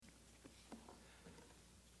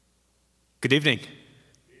Good evening.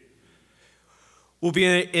 We'll be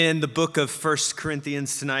in the book of 1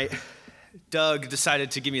 Corinthians tonight. Doug decided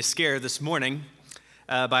to give me a scare this morning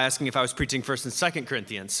by asking if I was preaching 1 and 2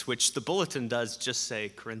 Corinthians, which the bulletin does just say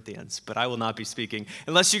Corinthians, but I will not be speaking.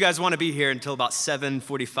 Unless you guys want to be here until about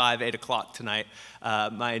 7:45, 8 o'clock tonight,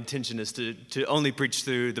 my intention is to only preach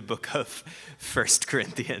through the book of 1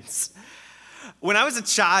 Corinthians. When I was a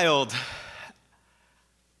child,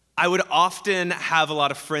 I would often have a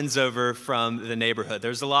lot of friends over from the neighborhood.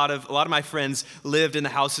 There's a lot of my friends lived in the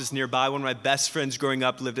houses nearby. One of my best friends growing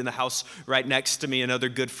up lived in the house right next to me. Another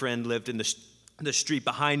good friend lived in the street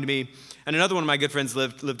behind me. And another one of my good friends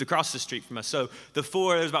lived across the street from us. So there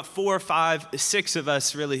was about 4, 5, 6 of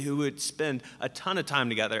us really who would spend a ton of time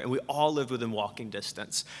together, and we all lived within walking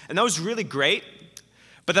distance. And that was really great,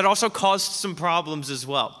 but that also caused some problems as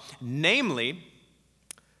well. Namely,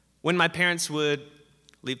 when my parents would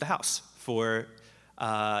leave the house for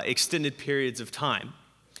extended periods of time.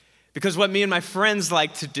 Because what me and my friends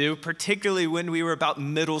liked to do, particularly when we were about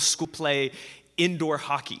middle school, play indoor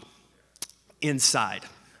hockey inside.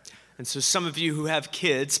 And so some of you who have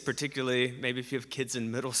kids, particularly maybe if you have kids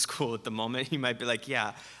in middle school at the moment, you might be like,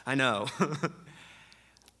 yeah, I know.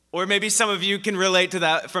 Or maybe some of you can relate to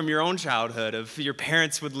that from your own childhood, of your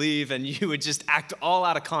parents would leave and you would just act all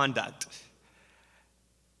out of conduct.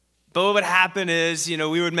 But what would happen is,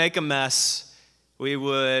 we would make a mess. We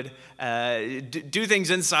would do things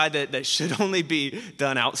inside that should only be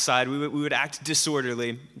done outside. We would act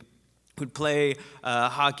disorderly. We'd play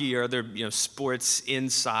hockey or other sports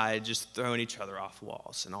inside, just throwing each other off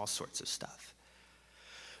walls and all sorts of stuff.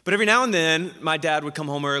 But every now and then, my dad would come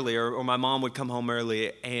home early or my mom would come home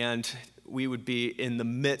early, and we would be in the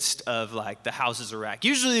midst of the house is a wreck.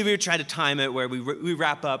 Usually we would try to time it where we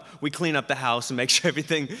wrap up, we clean up the house and make sure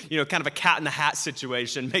everything, kind of a cat in the hat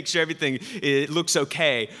situation, make sure everything looks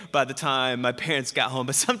okay by the time my parents got home.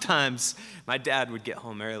 But sometimes my dad would get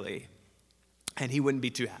home early and he wouldn't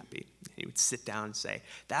be too happy. He would sit down and say,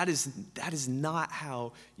 that is not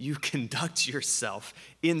how you conduct yourself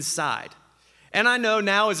inside. And I know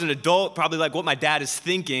now as an adult, probably what my dad is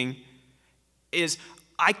thinking is,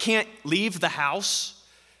 I can't leave the house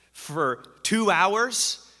for 2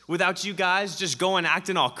 hours without you guys just going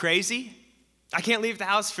acting all crazy. I can't leave the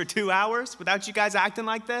house for 2 hours without you guys acting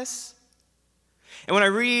like this. And when I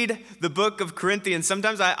read the book of Corinthians,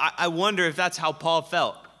 sometimes I wonder if that's how Paul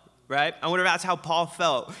felt, right? I wonder if that's how Paul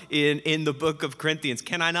felt in the book of Corinthians.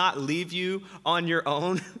 Can I not leave you on your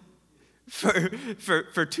own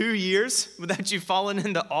for 2 years without you falling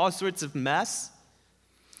into all sorts of mess?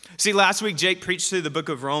 See, last week Jake preached through the book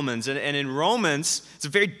of Romans, and in Romans, it's a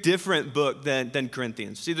very different book than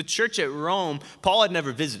Corinthians. See, the church at Rome, Paul had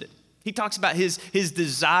never visited. He talks about his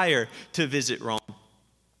desire to visit Rome.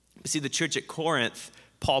 See, the church at Corinth,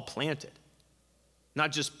 Paul planted.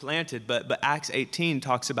 Not just planted, but Acts 18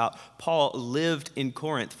 talks about Paul lived in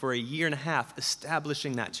Corinth for 1.5 years,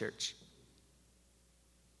 establishing that church.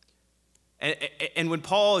 And when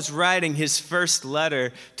Paul is writing his first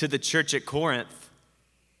letter to the church at Corinth,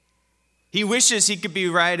 he wishes he could be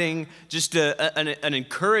writing just an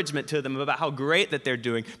encouragement to them about how great that they're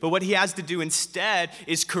doing. But what he has to do instead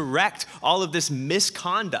is correct all of this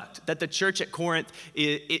misconduct that the church at Corinth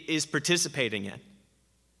is participating in.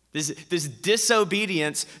 This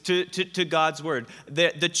disobedience to God's word.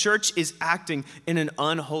 The church is acting in an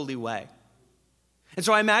unholy way. And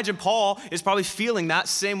so I imagine Paul is probably feeling that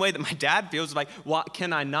same way that my dad feels, what,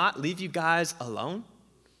 can I not leave you guys alone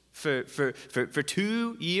for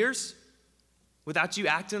 2 years? Without you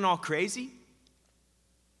acting all crazy?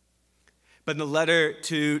 But in the letter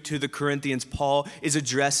to the Corinthians, Paul is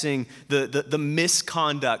addressing the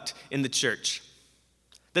misconduct in the church.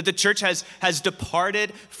 That the church has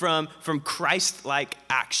departed from Christ-like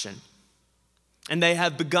action. And they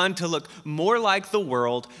have begun to look more like the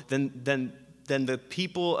world than the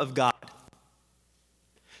people of God.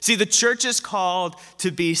 See, the church is called to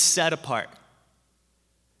be set apart.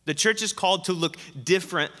 The church is called to look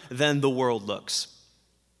different than the world looks.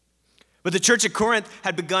 But the church at Corinth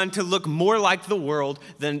had begun to look more like the world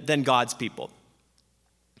than God's people.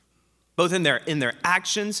 Both in their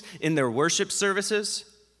actions, in their worship services,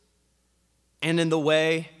 and in the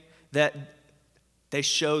way that they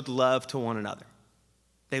showed love to one another.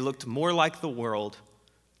 They looked more like the world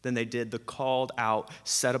than they did the called out,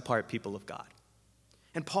 set apart people of God.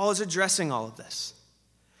 And Paul is addressing all of this.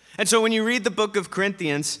 And so when you read the book of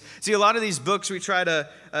Corinthians, see, a lot of these books we try to,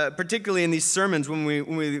 particularly in these sermons, when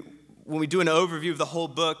we do an overview of the whole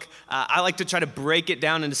book, I like to try to break it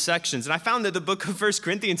down into sections. And I found that the book of 1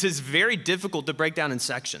 Corinthians is very difficult to break down in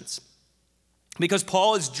sections because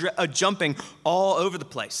Paul is jumping all over the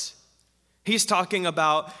place. He's talking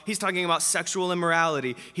about sexual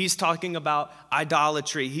immorality. He's talking about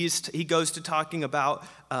idolatry. He goes to talking about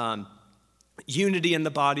unity in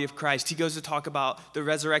the body of Christ. He goes to talk about the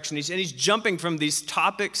resurrection. He's jumping from these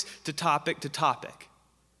topics to topic to topic.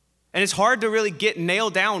 And it's hard to really get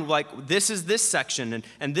nailed down like this is this section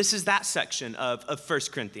and this is that section of 1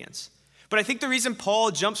 Corinthians. But I think the reason Paul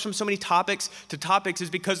jumps from so many topics to topics is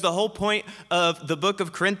because the whole point of the book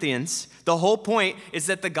of Corinthians, the whole point is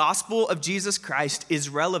that the gospel of Jesus Christ is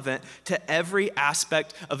relevant to every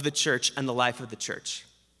aspect of the church and the life of the church.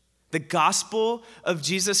 The gospel of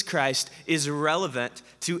Jesus Christ is relevant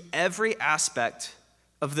to every aspect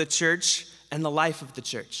of the church and the life of the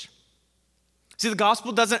church. See, the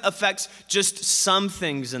gospel doesn't affect just some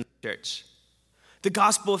things in the church. The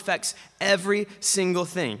gospel affects every single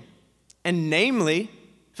thing. And namely,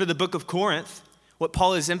 for the book of Corinth, what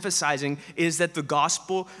Paul is emphasizing is that the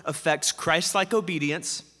gospel affects Christ-like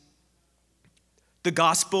obedience. The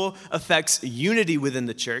gospel affects unity within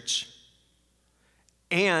the church.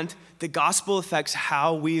 And the gospel affects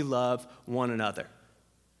how we love one another.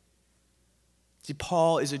 See,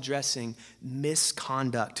 Paul is addressing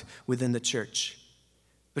misconduct within the church.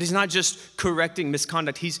 But he's not just correcting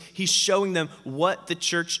misconduct. He's showing them what the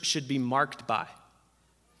church should be marked by.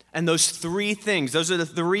 And those three things, those are the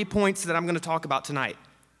 3 points that I'm going to talk about tonight.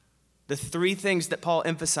 The 3 things that Paul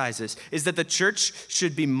emphasizes is that the church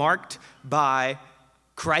should be marked by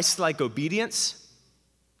Christ-like obedience.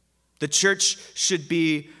 The church should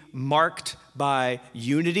be marked by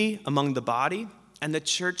unity among the body. And the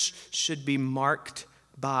church should be marked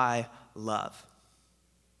by love.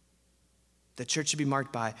 The church should be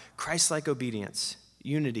marked by Christ-like obedience,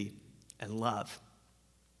 unity, and love.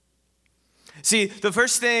 See, the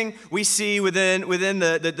first thing we see within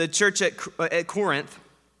the church at Corinth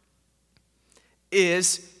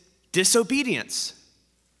is disobedience.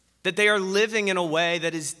 That they are living in a way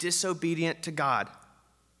that is disobedient to God.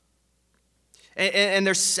 And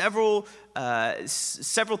there's several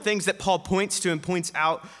things that Paul points to and points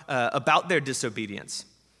out about their disobedience.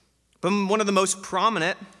 But one of the most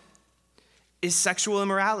prominent is sexual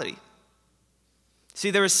immorality.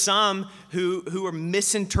 See, there are some who are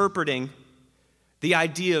misinterpreting the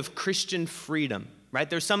idea of Christian freedom, right?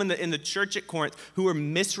 There's some in the church at Corinth who are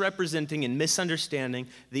misrepresenting and misunderstanding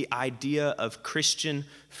the idea of Christian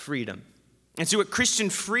freedom. And so what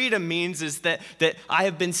Christian freedom means is that I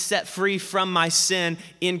have been set free from my sin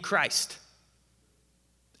in Christ.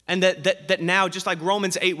 And that now, just like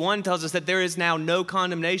Romans 8:1 tells us that there is now no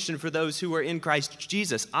condemnation for those who are in Christ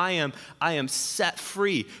Jesus. I am set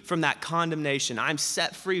free from that condemnation. I'm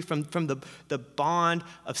set free from the bond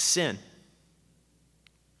of sin.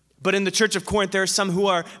 But in the church of Corinth, there are some who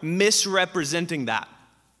are misrepresenting that.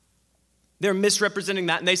 They're misrepresenting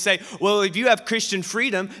that, and they say, well, if you have Christian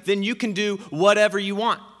freedom, then you can do whatever you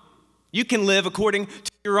want. You can live according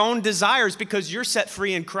to your own desires because you're set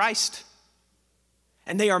free in Christ.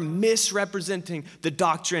 And they are misrepresenting the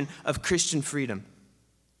doctrine of Christian freedom.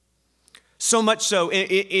 So much so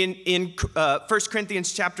in 1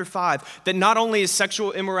 Corinthians chapter 5, that not only is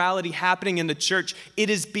sexual immorality happening in the church, it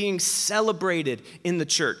is being celebrated in the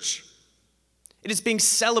church. It is being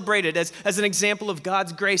celebrated as an example of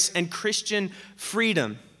God's grace and Christian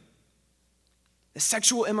freedom. The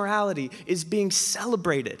sexual immorality is being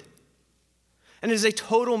celebrated. And it is a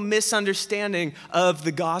total misunderstanding of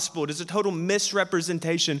the gospel. It is a total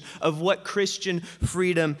misrepresentation of what Christian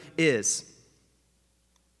freedom is.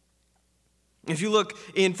 If you look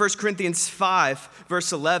in 1 Corinthians 5,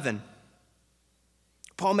 verse 11,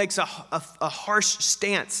 Paul makes a harsh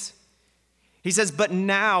stance. He says, but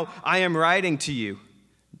now I am writing to you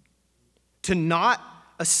to not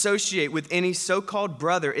associate with any so-called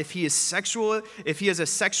brother if he is a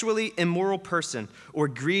sexually immoral person, or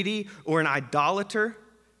greedy, or an idolater,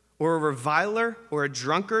 or a reviler, or a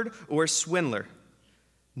drunkard, or a swindler,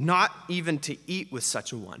 not even to eat with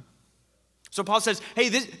such a one. So Paul says, hey,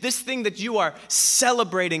 this thing that you are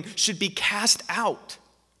celebrating should be cast out.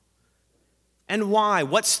 And why?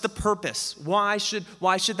 What's the purpose? Why should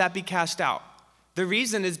that be cast out? The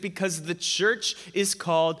reason is because the church is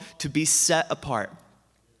called to be set apart.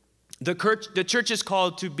 The church is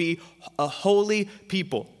called to be a holy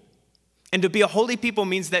people. And to be a holy people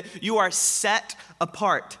means that you are set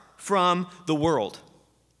apart from the world.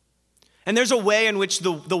 And there's a way in which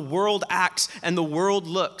the world acts and the world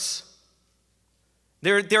looks.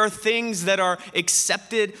 There are things that are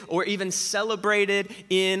accepted or even celebrated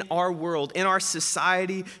in our world, in our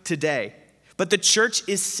society today. But the church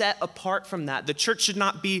is set apart from that. The church should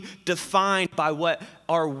not be defined by what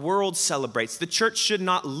our world celebrates. The church should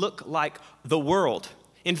not look like the world.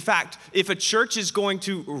 In fact, if a church is going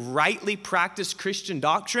to rightly practice Christian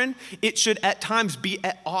doctrine, it should at times be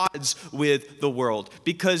at odds with the world,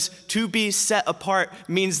 because to be set apart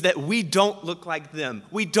means that we don't look like them.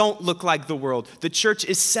 We don't look like the world. The church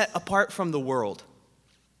is set apart from the world.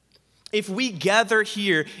 If we gather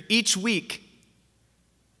here each week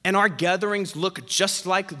and our gatherings look just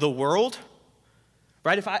like the world,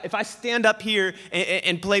 right? If I stand up here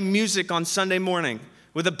and play music on Sunday morning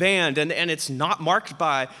with a band, and it's not marked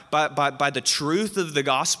by the truth of the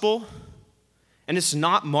gospel, and it's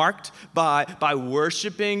not marked by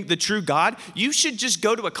worshiping the true God, you should just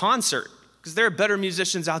go to a concert, because there are better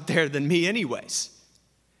musicians out there than me anyways.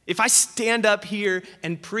 If I stand up here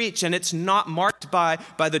and preach and it's not marked by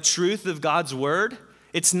the truth of God's word,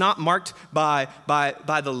 it's not marked by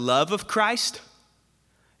the love of Christ,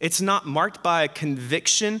 it's not marked by a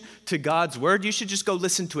conviction to God's word, you should just go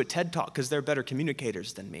listen to a TED Talk, because they're better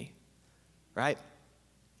communicators than me, right?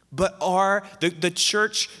 But the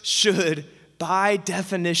church should, by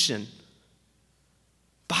definition,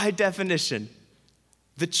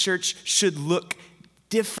 the church should look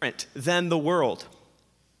different than the world.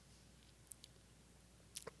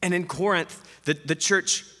 And in Corinth, the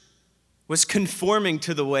church was conforming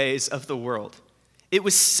to the ways of the world. It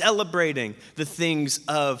was celebrating the things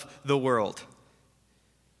of the world.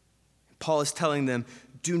 Paul is telling them,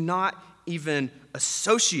 do not even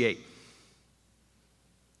associate.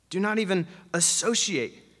 Do not even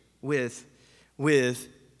associate with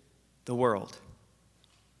the world.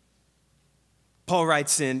 Paul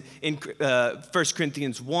writes in 1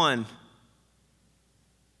 Corinthians 1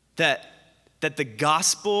 that the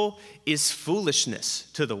gospel is foolishness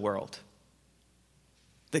to the world.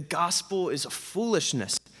 The gospel is a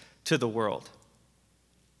foolishness to the world.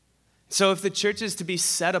 So if the church is to be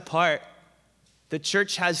set apart, the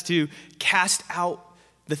church has to cast out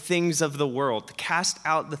the things of the world, cast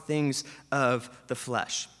out the things of the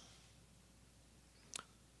flesh.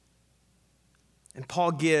 And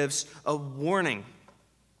Paul gives a warning.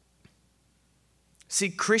 See,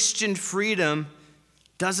 Christian freedom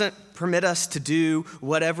doesn't permit us to do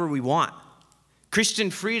whatever we want.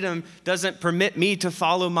 Christian freedom doesn't permit me to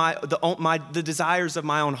follow the desires of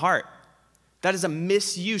my own heart. That is a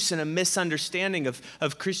misuse and a misunderstanding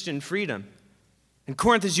of Christian freedom. And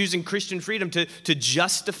Corinth is using Christian freedom to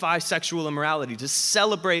justify sexual immorality, to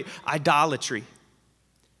celebrate idolatry.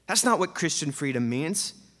 That's not what Christian freedom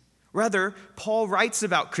means. Rather, Paul writes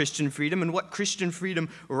about Christian freedom and what Christian freedom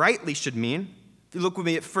rightly should mean. If you look with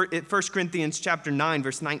me at 1 Corinthians chapter 9,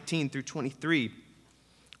 verse 19 through 23,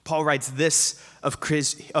 Paul writes this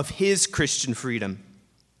of his Christian freedom.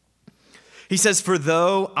 He says, "For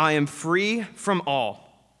though I am free from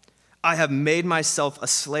all, I have made myself a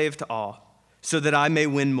slave to all, so that I may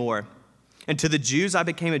win more. And to the Jews I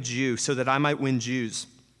became a Jew, so that I might win Jews.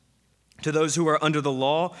 To those who are under the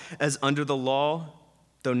law, as under the law,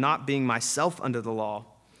 though not being myself under the law,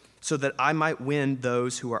 so that I might win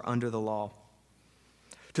those who are under the law.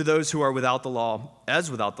 To those who are without the law, as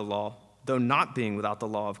without the law, though not being without the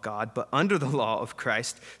law of God, but under the law of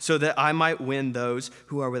Christ, so that I might win those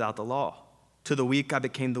who are without the law. To the weak I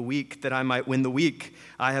became the weak, that I might win the weak.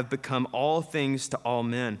 I have become all things to all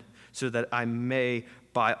men, so that I may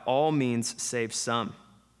by all means save some.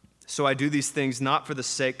 So I do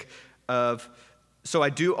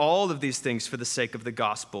all of these things for the sake of the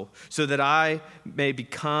gospel, so that I may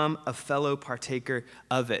become a fellow partaker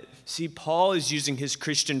of it." See, Paul is using his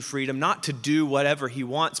Christian freedom not to do whatever he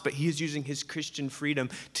wants, but he is using his Christian freedom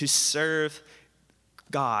to serve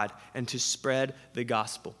God and to spread the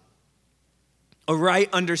gospel. A right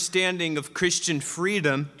understanding of Christian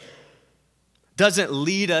freedom doesn't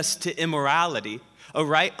lead us to immorality. A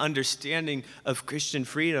right understanding of Christian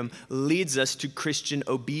freedom leads us to Christian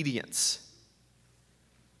obedience.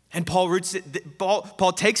 And Paul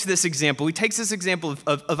takes this example. He takes this example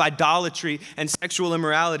of idolatry and sexual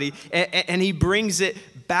immorality, and he brings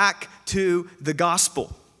it back to the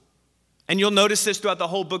gospel. And you'll notice this throughout the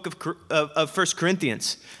whole book of 1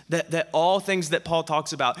 Corinthians, that all things that Paul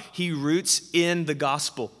talks about, he roots in the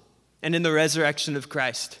gospel and in the resurrection of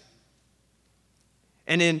Christ.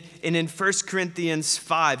 And in 1 Corinthians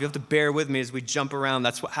 5, you have to bear with me as we jump around.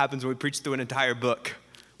 That's what happens when we preach through an entire book.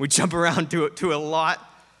 We jump around to a lot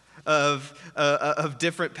of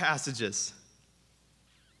different passages.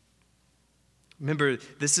 Remember,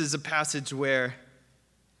 this is a passage where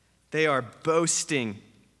they are boasting.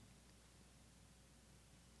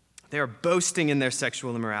 They are boasting in their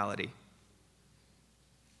sexual immorality.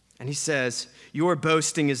 And he says, "Your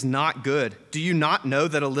boasting is not good. Do you not know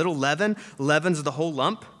that a little leaven leavens the whole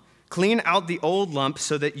lump? Clean out the old lump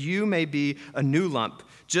so that you may be a new lump,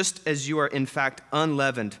 just as you are in fact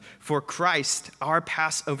unleavened. For Christ, our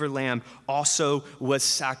Passover lamb, also was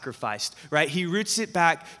sacrificed, right? He roots it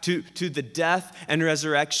back to the death and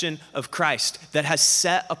resurrection of Christ that has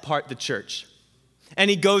set apart the church. And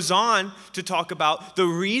he goes on to talk about the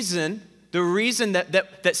reason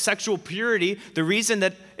that sexual purity, the reason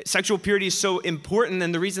that sexual purity is so important,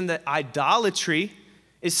 and the reason that idolatry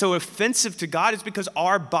is so offensive to God is because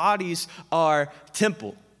our bodies are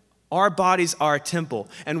temple. Our bodies are a temple.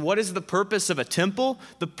 And what is the purpose of a temple?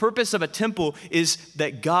 The purpose of a temple is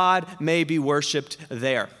that God may be worshiped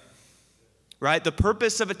there. Right? The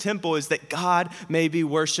purpose of a temple is that God may be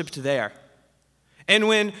worshiped there. And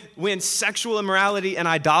when sexual immorality and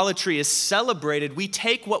idolatry is celebrated, we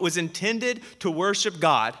take what was intended to worship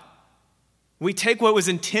God. We take what was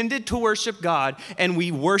intended to worship God and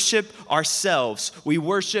we worship ourselves. We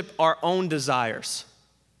worship our own desires.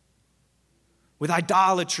 With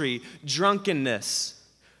idolatry, drunkenness,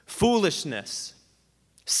 foolishness,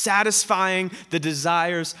 satisfying the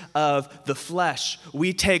desires of the flesh,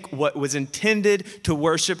 we take what was intended to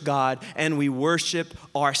worship God and we worship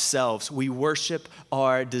ourselves. We worship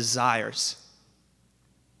our desires.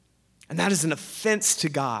 And that is an offense to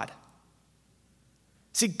God.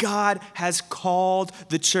 See, God has called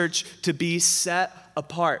the church to be set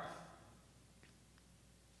apart.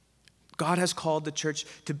 God has called the church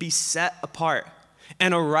to be set apart.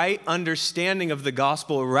 And a right understanding of the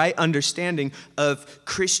gospel, a right understanding of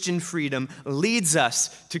Christian freedom leads us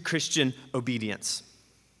to Christian obedience.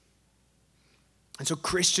 And so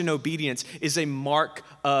Christian obedience is a mark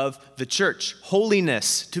of the church.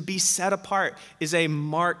 Holiness, to be set apart, is a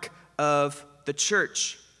mark of the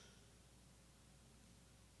church.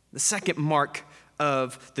 The second mark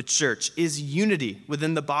of the church is unity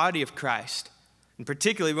within the body of Christ. And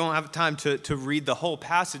particularly, we won't have time to read the whole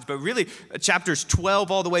passage, but really chapters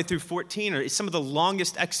 12 all the way through 14 are some of the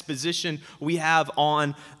longest exposition we have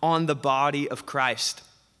on the body of Christ.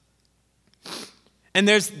 And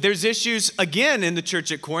there's issues, again, in the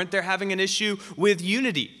church at Corinth. They're having an issue with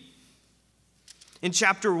unity. In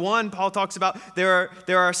chapter 1, Paul talks about there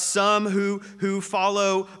are some who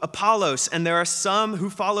follow Apollos, and there are some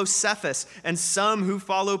who follow Cephas, and some who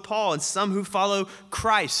follow Paul, and some who follow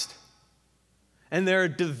Christ. And there are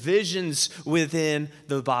divisions within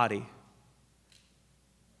the body.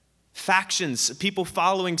 Factions, people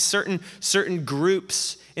following certain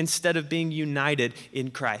groups instead of being united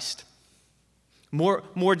in Christ. More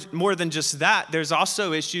than just that, there's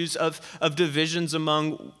also issues of divisions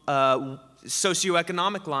among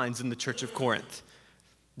socioeconomic lines in the church of Corinth.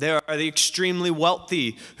 There are the extremely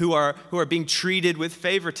wealthy who are being treated with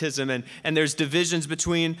favoritism, and there's divisions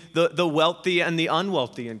between the wealthy and the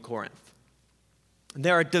unwealthy in Corinth.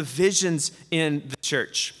 There are divisions in the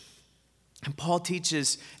church. And Paul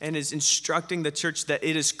teaches and is instructing the church that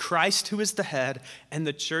it is Christ who is the head and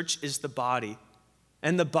the church is the body.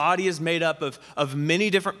 And the body is made up of many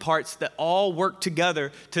different parts that all work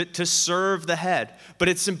together to serve the head. But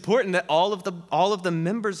it's important that all of the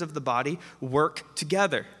members of the body work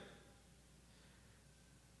together.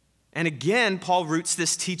 And again, Paul roots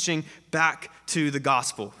this teaching back to the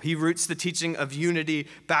gospel. He roots the teaching of unity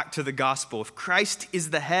back to the gospel. If Christ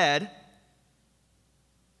is the head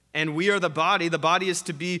and we are the body is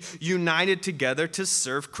to be united together to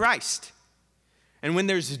serve Christ. And when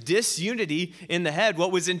there's disunity in the head,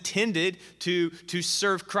 what was intended to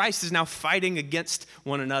serve Christ is now fighting against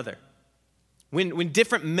one another. When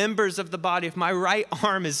different members of the body, if my right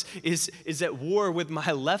arm is at war with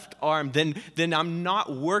my left arm, then I'm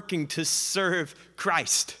not working to serve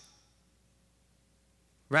Christ.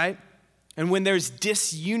 Right? And when there's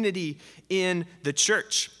disunity in the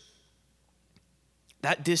church,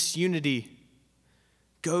 that disunity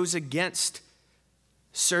goes against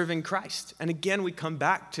serving Christ. And again, we come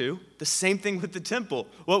back to the same thing with the temple.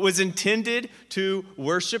 What was intended to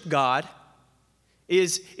worship God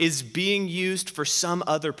is being used for some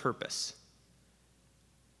other purpose.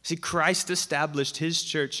 See, Christ established his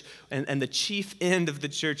church, and the chief end of the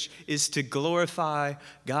church is to glorify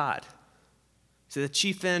God. So the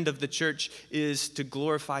chief end of the church is to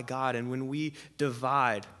glorify God. And when we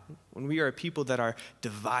divide, when we are a people that are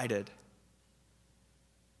divided,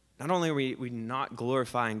 not only are we not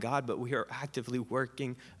glorifying God, but we are actively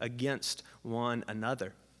working against one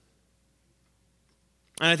another.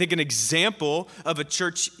 And I think an example of a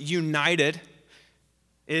church united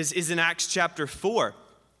is in Acts chapter 4.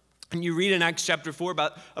 And you read in Acts chapter 4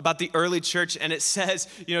 about the early church, and it says,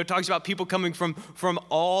 it talks about people coming from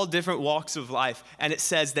all different walks of life. And it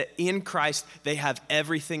says that in Christ, they have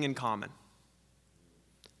everything in common.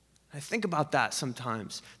 I think about that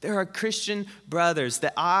sometimes. There are Christian brothers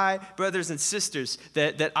and sisters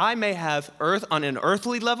that I may have on an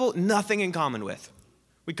earthly level, nothing in common with.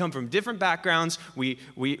 We come from different backgrounds. We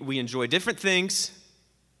enjoy different things.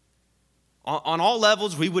 On all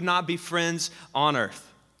levels, we would not be friends on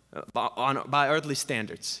earth by earthly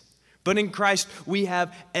standards. But in Christ, we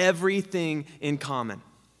have everything in common.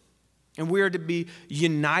 And we are to be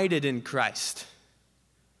united in Christ.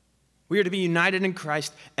 We are to be united in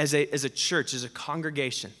Christ as a church, as a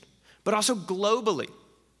congregation, but also globally.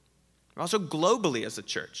 Also globally as a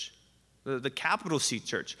church, the capital C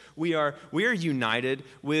church. We are united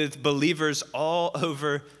with believers all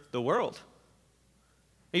over the world.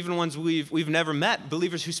 Even ones we've never met,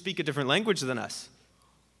 believers who speak a different language than us.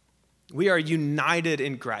 We are united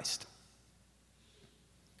in Christ.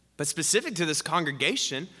 But specific to this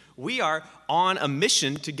congregation, we are on a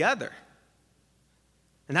mission together.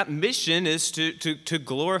 And that mission is to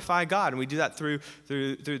glorify God. And we do that through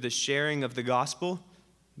the sharing of the gospel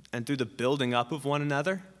and through the building up of one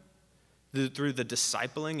another, through the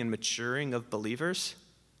discipling and maturing of believers.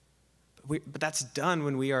 But that's done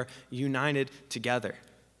when we are united together.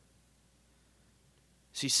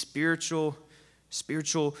 See, spiritual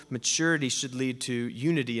maturity should lead to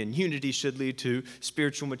unity, and unity should lead to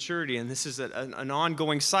spiritual maturity. And this is an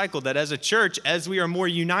ongoing cycle that as a church, as we are more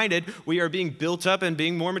united, we are being built up and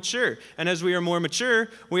being more mature. And as we are more mature,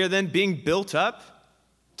 we are then being built up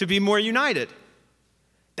to be more united.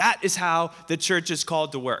 That is how the church is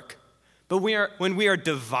called to work. But when we are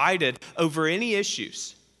divided over any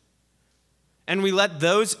issues, and we let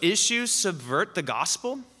those issues subvert the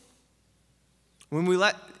gospel, when we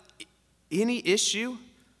let any issue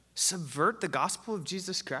subvert the gospel of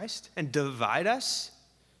Jesus Christ and divide us,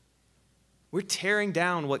 we're tearing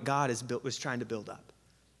down what God was trying to build up.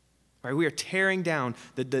 Right? We are tearing down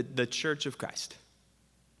the church of Christ.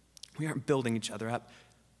 We aren't building each other up.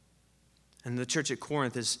 And the church at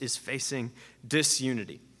Corinth is facing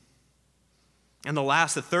disunity. And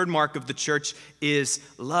the third mark of the church is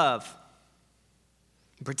love.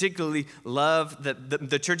 Particularly love, that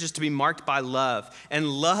the church is to be marked by love. And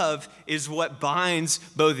love is what binds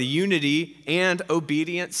both unity and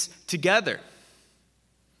obedience together.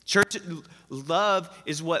 Church love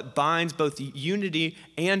is what binds both unity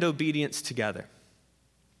and obedience together.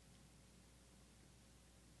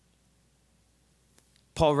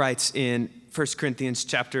 Paul writes in 1 Corinthians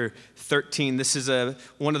chapter 13, this is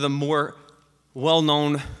one of the more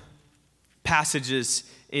well-known passages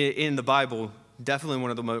in the Bible. Definitely one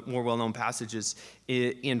of the more well-known passages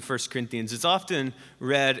in 1 Corinthians. It's often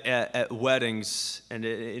read at weddings and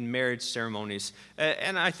in marriage ceremonies.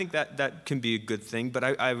 And I think that can be a good thing, but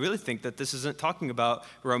I really think that this isn't talking about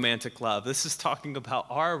romantic love. This is talking about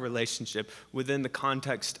our relationship within the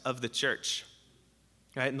context of the church,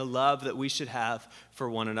 right? And the love that we should have for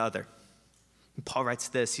one another. And Paul writes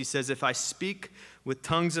this. He says, "If I speak with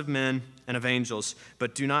tongues of men and of angels,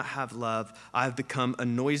 but do not have love, I have become a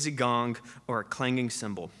noisy gong or a clanging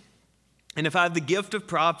cymbal. And if I have the gift of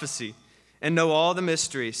prophecy and know all the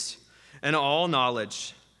mysteries and all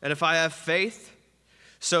knowledge, and if I have faith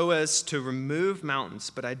so as to remove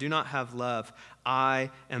mountains, but I do not have love,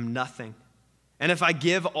 I am nothing. And if I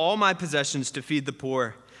give all my possessions to feed the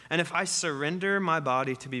poor, and if I surrender my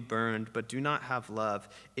body to be burned, but do not have love,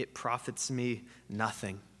 it profits me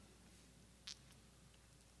nothing."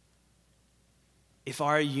 If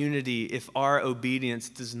our unity, if our obedience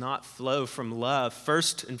does not flow from love,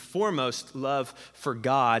 first and foremost, love for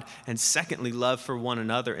God, and secondly, love for one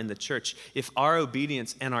another in the church, if our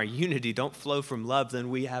obedience and our unity don't flow from love,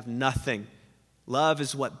 then we have nothing. Love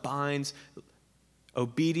is what binds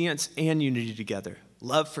obedience and unity together.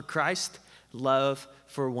 Love for Christ, love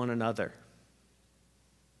for one another.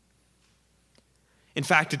 In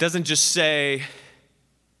fact, it doesn't just say,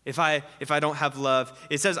 if I don't have love,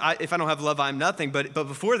 it says, if I don't have love, I'm nothing. But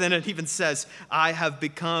before then, it even says, I have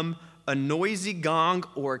become a noisy gong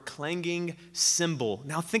or a clanging cymbal.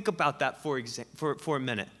 Now think about that for a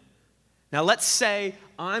minute. Now let's say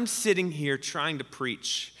I'm sitting here trying to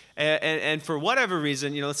preach. And for whatever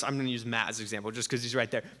reason, I'm going to use Matt as an example just because he's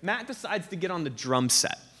right there. Matt decides to get on the drum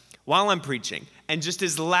set while I'm preaching and just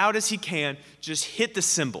as loud as he can, just hit the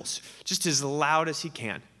cymbals, just as loud as he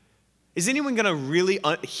can. Is anyone going to really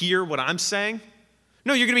hear what I'm saying?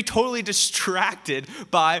 No, you're going to be totally distracted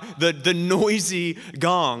by the noisy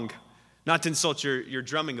gong. Not to insult your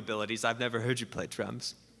drumming abilities. I've never heard you play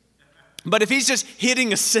drums. But if he's just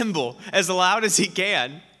hitting a cymbal as loud as he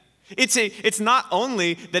can, it's not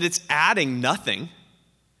only that it's adding nothing,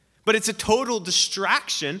 but it's a total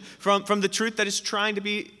distraction from the truth that is trying to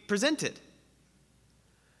be presented.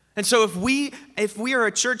 And so if we are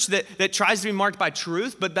a church that tries to be marked by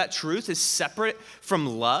truth, but that truth is separate from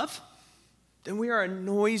love, then we are a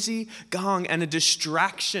noisy gong and a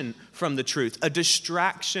distraction from the truth, a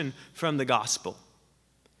distraction from the gospel.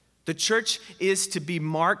 The church is to be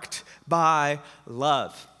marked by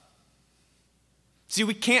love. See,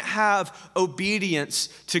 we can't have obedience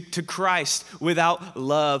to Christ without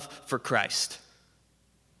love for Christ.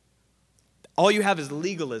 All you have is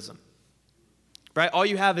legalism, right? All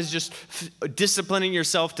you have is just disciplining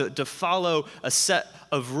yourself to follow a set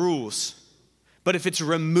of rules. But if it's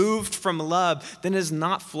removed from love, then it does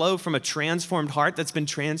not flow from a transformed heart that's been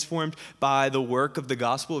transformed by the work of the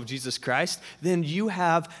gospel of Jesus Christ, then you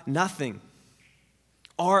have nothing.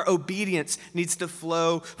 Our obedience needs to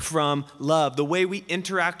flow from love. The way we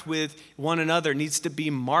interact with one another needs to be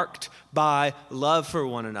marked by love for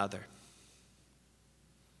one another.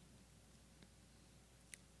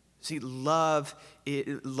 See, love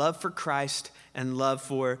for Christ and love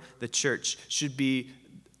for the church should be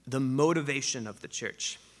the motivation of the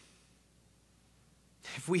church.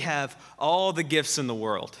 If we have all the gifts in the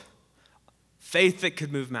world, faith that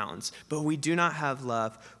could move mountains, but we do not have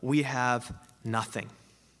love, we have nothing.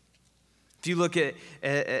 If you look at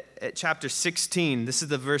chapter 16, this is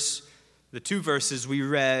the two verses we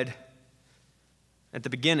read at the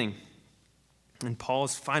beginning in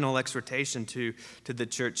Paul's final exhortation to the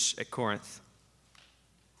church at Corinth.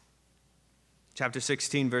 Chapter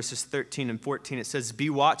 16, verses 13 and 14, it says, "Be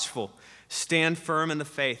watchful, stand firm in the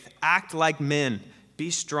faith, act like men, be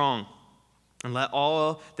strong, and let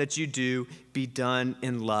all that you do be done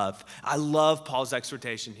in love." I love Paul's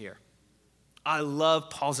exhortation here.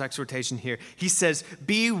 He says,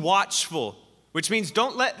 be watchful, which means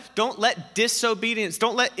don't let disobedience,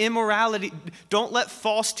 don't let immorality, don't let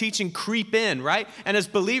false teaching creep in, right? And as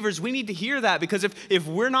believers, we need to hear that, because if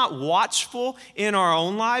we're not watchful in our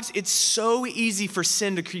own lives, it's so easy for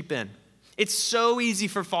sin to creep in. It's so easy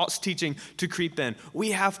for false teaching to creep in.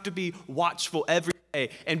 We have to be watchful every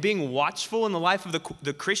day. And being watchful in the life of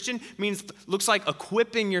the Christian looks like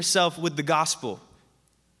equipping yourself with the gospel.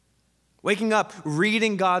 Waking up,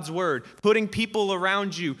 reading God's word, putting people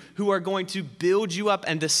around you who are going to build you up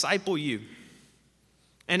and disciple you,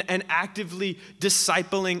 and actively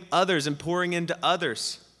discipling others and pouring into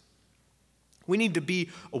others. We need to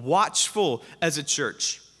be watchful as a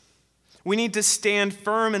church. We need to stand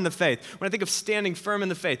firm in the faith. When I think of standing firm in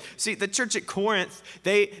the faith, see, the church at Corinth,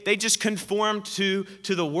 they just conformed to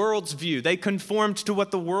the world's view. They conformed to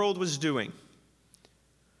what the world was doing.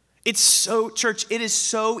 Church, it is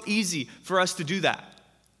so easy for us to do that,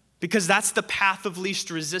 because that's the path of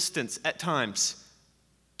least resistance at times,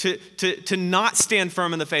 to not stand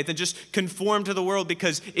firm in the faith and just conform to the world,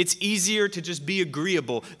 because it's easier to just be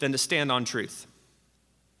agreeable than to stand on truth.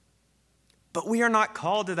 But we are not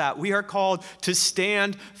called to that. We are called to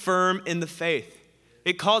stand firm in the faith.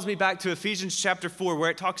 It calls me back to Ephesians chapter 4,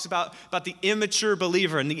 where it talks about the immature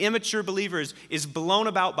believer, and the immature believer is blown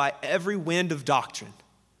about by every wind of doctrine.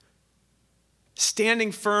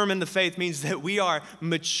 Standing firm in the faith means that we are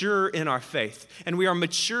mature in our faith, and we are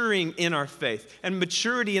maturing in our faith. And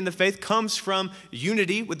maturity in the faith comes from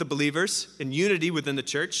unity with the believers and unity within the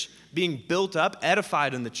church, being built up,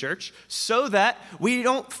 edified in the church, so that we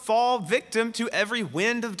don't fall victim to every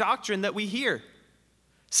wind of doctrine that we hear.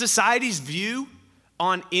 Society's view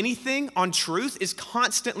on anything, on truth, is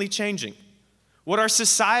constantly changing. What our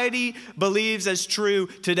society believes as true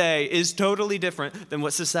today is totally different than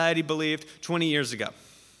what society believed 20 years ago.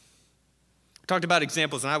 We talked about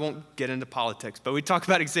examples, and I won't get into politics, but we talk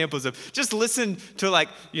about examples of, just listen to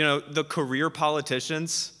the career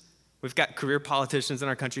politicians. We've got career politicians in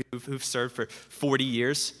our country who've served for 40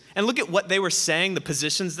 years. And look at what they were saying, the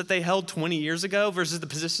positions that they held 20 years ago versus the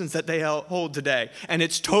positions that they hold today. And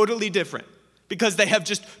it's totally different, because they have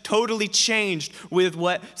just totally changed with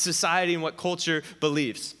what society and what culture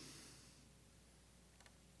believes.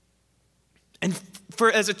 And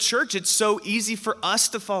as a church, it's so easy for us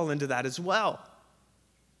to fall into that as well,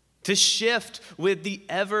 to shift with the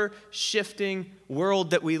ever-shifting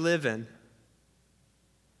world that we live in.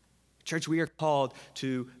 Church, we are called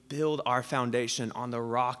to build our foundation on the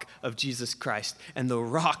rock of Jesus Christ and the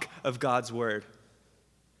rock of God's word.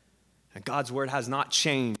 And God's word has not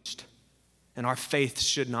changed, and our faith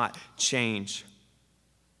should not change.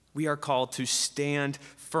 We are called to stand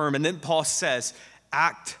firm. And then Paul says,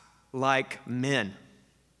 act like men.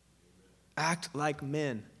 Act like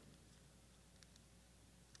men.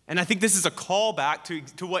 And I think this is a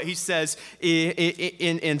callback to what he says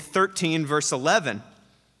in 13, verse 11.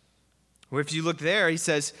 Where if you look there, he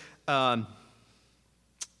says,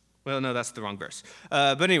 Well, no, that's the wrong verse.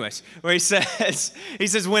 But anyways, where he says,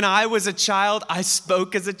 when I was a child, I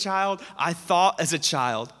spoke as a child, I thought as a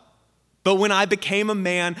child. But when I became a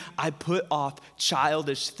man, I put off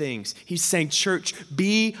childish things. He's saying, church,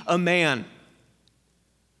 be a man.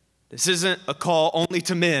 This isn't a call only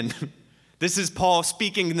to men. This is Paul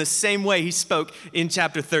speaking in the same way he spoke in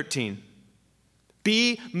chapter 13.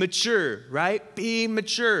 Be mature, right? Be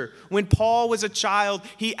mature. When Paul was a child,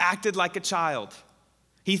 he acted like a child.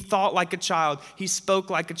 He thought like a child. He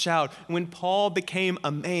spoke like a child. When Paul became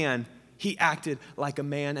a man, he acted like a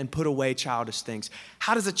man and put away childish things.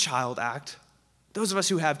 How does a child act? Those of us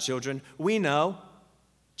who have children, we know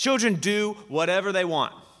children do whatever they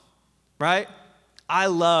want, right? I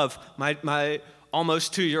love my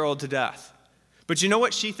almost 2-year-old to death. But you know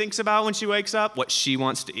what she thinks about when she wakes up? What she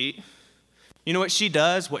wants to eat. You know what she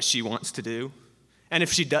does? What she wants to do. And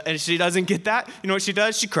if she doesn't get that, you know what she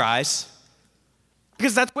does? She cries.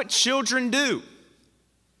 Because that's what children do,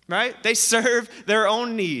 right? They serve their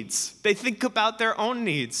own needs. They think about their own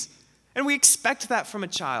needs. And we expect that from a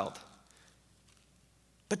child.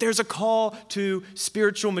 But there's a call to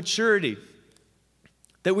spiritual maturity,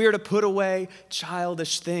 that we are to put away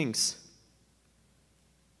childish things.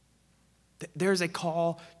 There's a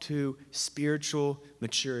call to spiritual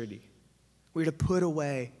maturity. We're to put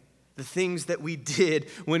away the things that we did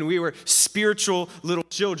when we were spiritual little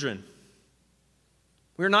children.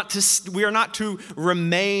 We are not to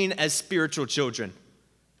remain as spiritual children.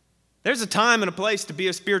 There's a time and a place to be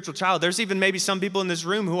a spiritual child. There's even maybe some people in this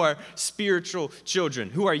room who are spiritual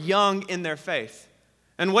children, who are young in their faith.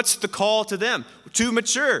 And what's the call to them? To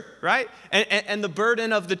mature, right? And the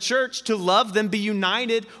burden of the church to love them, be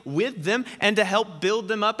united with them, and to help build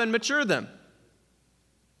them up and mature them.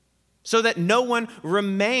 So that no one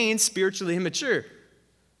remains spiritually immature.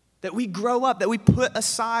 That we grow up, that we put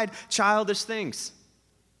aside childish things.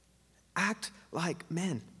 Act like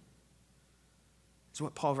men. That's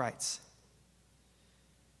what Paul writes.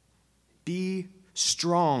 Be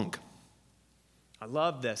strong. I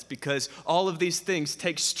love this because all of these things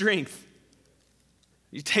take strength.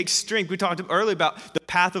 You take strength. We talked earlier about the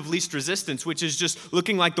path of least resistance, which is just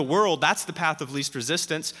looking like the world. That's the path of least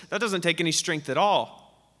resistance. That doesn't take any strength at all.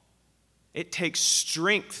 It takes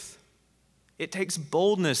strength. It takes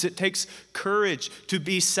boldness. It takes courage to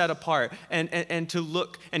be set apart and to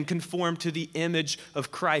look and conform to the image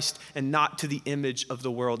of Christ and not to the image of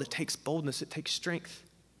the world. It takes boldness. It takes strength.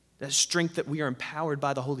 That strength that we are empowered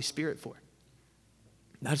by the Holy Spirit for.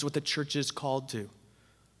 That's what the church is called to.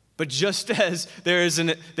 But just as there is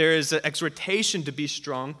an exhortation to be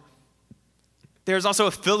strong, there's also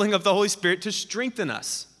a filling of the Holy Spirit to strengthen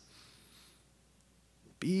us.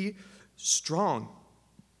 Be strong.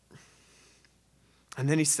 And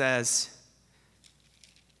then he says,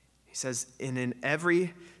 and in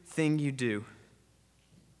everything you do,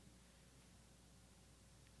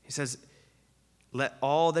 he says, let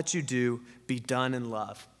all that you do be done in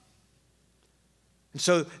love. And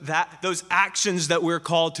so those actions that we're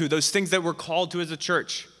called to, those things that we're called to as a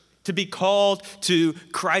church, to be called to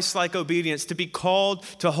Christ-like obedience, to be called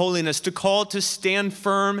to holiness, to called to stand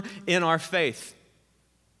firm in our faith,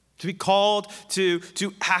 to be called to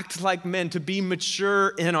act like men, to be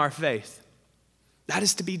mature in our faith. That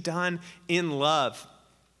is to be done in love.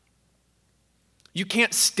 You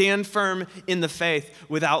can't stand firm in the faith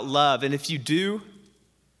without love. And if you do,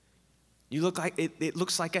 you look like it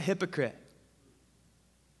looks like a hypocrite.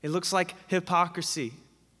 It looks like hypocrisy.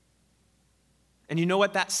 And you know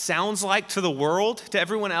what that sounds like to the world, to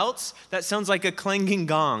everyone else? That sounds like a clanging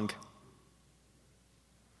gong.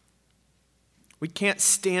 We can't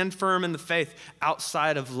stand firm in the faith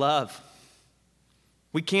outside of love.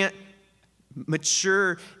 We can't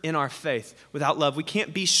mature in our faith without love. We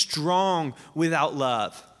can't be strong without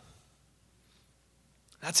love.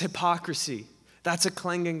 That's hypocrisy. That's a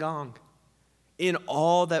clanging gong. In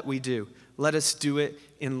all that we do, let us do it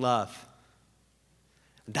in love.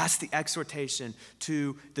 That's the exhortation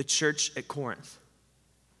to the church at Corinth.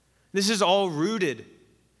 This is all rooted.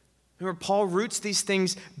 Remember, Paul roots these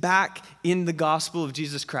things back in the gospel of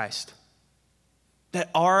Jesus Christ. That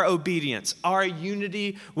our obedience, our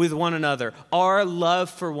unity with one another, our love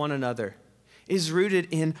for one another is rooted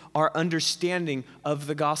in our understanding of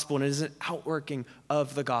the gospel and is an outworking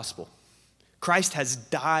of the gospel. Christ has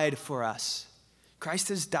died for us. Christ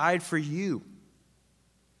has died for you.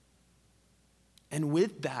 And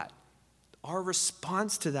with that, our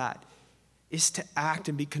response to that is to act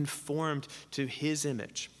and be conformed to his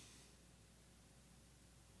image.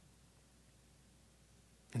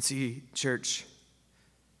 And see, church,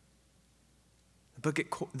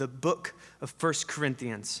 the book of 1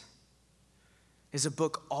 Corinthians is a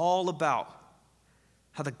book all about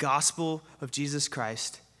how the gospel of Jesus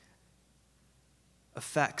Christ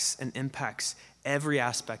affects and impacts every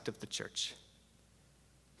aspect of the church.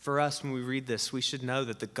 For us, when we read this, we should know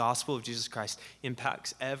that the gospel of Jesus Christ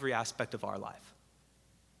impacts every aspect of our life,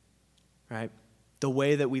 right? The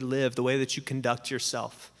way that we live, the way that you conduct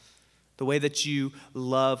yourself, the way that you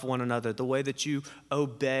love one another, the way that you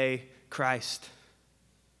obey Christ,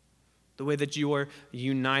 the way that you are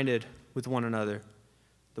united with one another,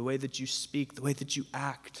 the way that you speak, the way that you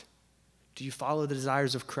act. Do you follow the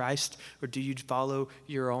desires of Christ, or do you follow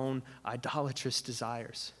your own idolatrous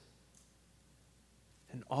desires?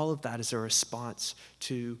 And all of that is a response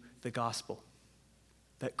to the gospel,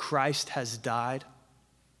 that Christ has died,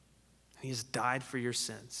 and he has died for your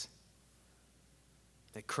sins.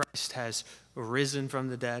 That Christ has risen from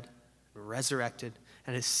the dead, resurrected,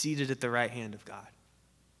 and is seated at the right hand of God.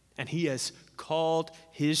 And he has called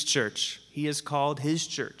his church,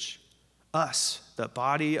 us, the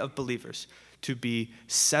body of believers, to be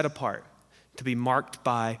set apart, to be marked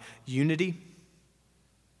by unity,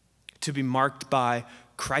 to be marked by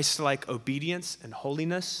Christ-like obedience and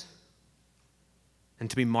holiness, and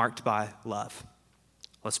to be marked by love.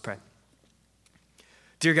 Let's pray.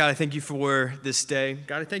 Dear God, I thank you for this day.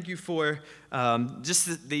 God, I thank you for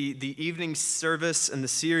just the evening service and the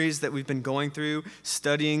series that we've been going through,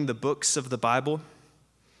 studying the books of the Bible.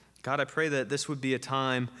 God, I pray that this would be a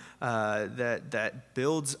time that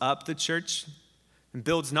builds up the church and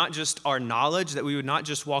builds not just our knowledge, that we would not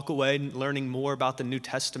just walk away learning more about the New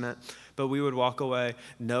Testament, but we would walk away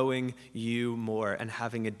knowing you more and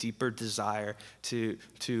having a deeper desire to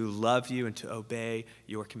love you and to obey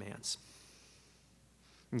your commands.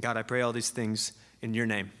 And God, I pray all these things in your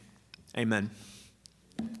name. Amen.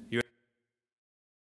 You